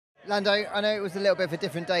Lando, I know it was a little bit of a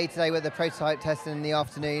different day today with the prototype testing in the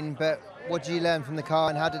afternoon, but what did you learn from the car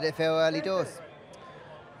and how did it feel early doors?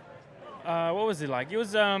 What was it like? It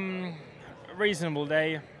was a reasonable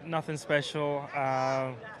day, nothing special.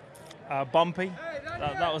 Bumpy.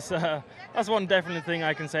 That was that's one definite thing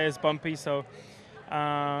I can say is bumpy. So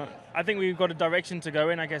I think we've got a direction to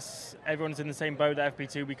go in. I guess everyone's in the same boat at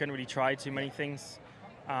FP2. We couldn't really try too many things.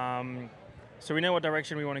 So we know what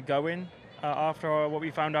direction we want to go in after what we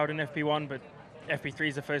found out in FP1, but FP3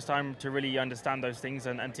 is the first time to really understand those things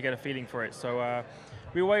and to get a feeling for it. So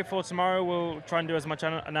we'll wait for tomorrow. We'll try and do as much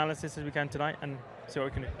analysis as we can tonight and see what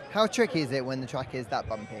we can do. How tricky is it when the track is that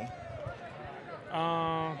bumpy?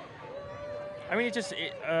 I mean,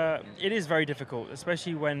 it is very difficult,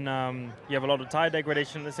 especially when you have a lot of tire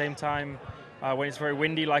degradation at the same time, when it's very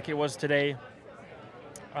windy like it was today.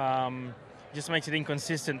 It just makes it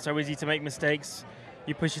inconsistent, so easy to make mistakes.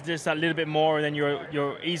 You push it just that little bit more and then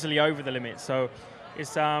you're easily over the limit. So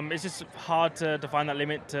it's just hard to find that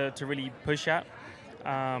limit to really push at.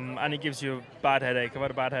 And it gives you a bad headache. I've had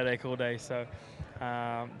a bad headache all day. So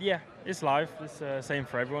yeah, it's live. It's the same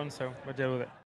for everyone, so we'll deal with it.